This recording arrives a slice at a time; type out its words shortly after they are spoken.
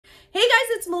Hey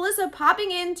guys, it's Melissa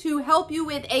popping in to help you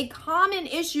with a common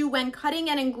issue when cutting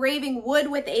and engraving wood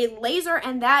with a laser,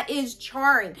 and that is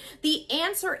charring. The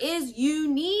answer is you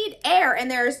need air,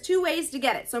 and there's two ways to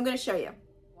get it, so I'm going to show you.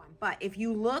 But if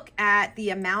you look at the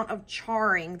amount of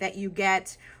charring that you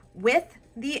get with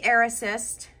the air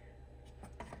assist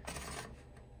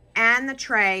and the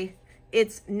tray,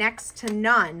 it's next to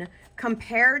none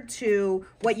compared to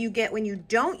what you get when you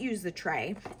don't use the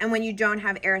tray and when you don't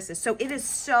have air assist. So it is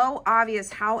so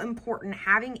obvious how important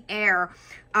having air,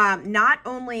 not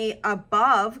only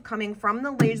above coming from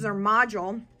the laser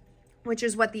module, which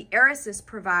is what the air assist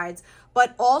provides,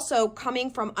 but also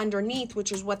coming from underneath,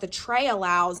 which is what the tray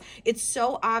allows. It's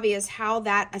so obvious how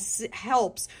that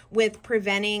helps with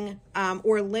preventing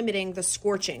or limiting the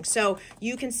scorching. So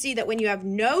you can see that when you have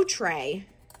no tray,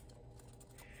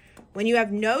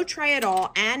 at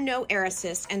all and no air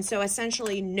assist, and so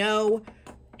essentially no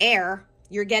air,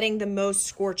 you're getting the most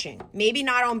scorching. Maybe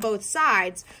not on both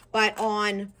sides, but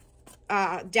on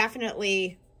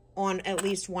definitely on at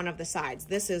least one of the sides.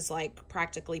 This is like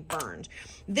practically burned.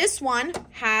 This one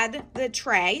had the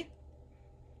tray.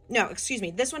 No, excuse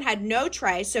me. This one had no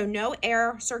tray, so no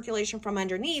air circulation from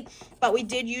underneath, but we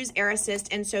did use air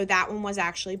assist, and so that one was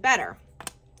actually better.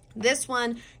 This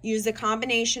one used a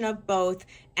combination of both,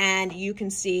 and you can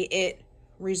see it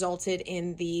resulted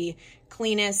in the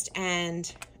cleanest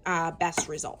and best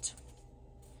result.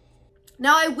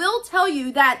 Now, I will tell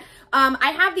you that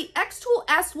I have the xTool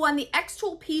S1, the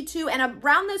xTool P2, and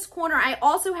around this corner, I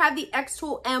also have the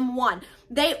xTool M1.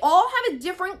 They all have a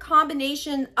different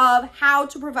combination of how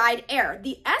to provide air.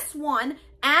 The S1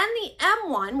 and the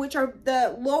M1, which are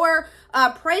the lower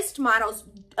priced models,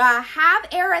 have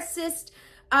air assist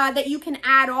that you can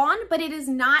add on, but it is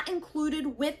not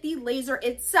included with the laser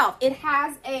itself. It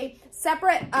has a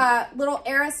separate little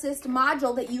air assist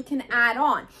module that you can add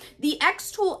on. The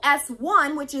xTool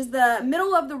S1, which is the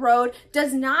middle of the road,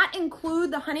 does not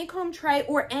include the HoneyComb tray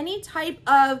or any type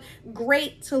of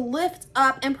grate to lift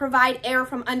up and provide air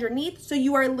from underneath. So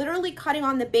you are literally cutting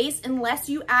on the base unless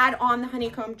you add on the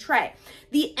HoneyComb tray.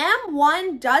 The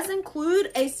M1 does include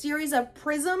a series of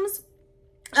prisms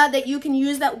that you can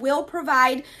use that will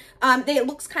provide, it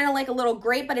looks kind of like a little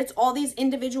grate, but it's all these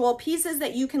individual pieces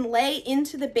that you can lay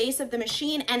into the base of the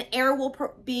machine, and air will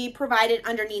be provided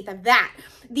underneath of that.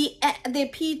 The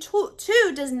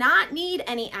P2 does not need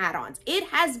any add-ons. It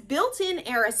has built-in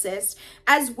air assist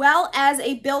as well as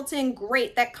a built-in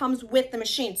grate that comes with the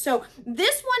machine. So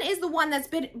this one is the one that's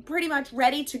been pretty much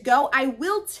ready to go. I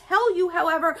will tell you,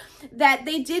 however, that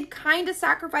they did kind of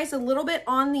sacrifice a little bit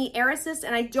on the air assist,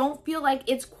 and I don't feel like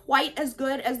it's quite as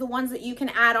good as the ones that you can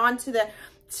add on to the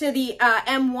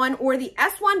M1 or the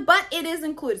S1, but it is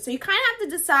included. So you kind of have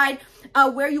to decide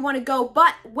where you want to go,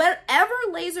 but whatever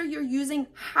laser you're using,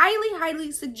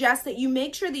 highly suggest that you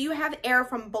make sure that you have air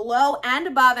from below and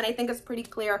above, and I think it's pretty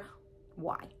clear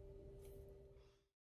why.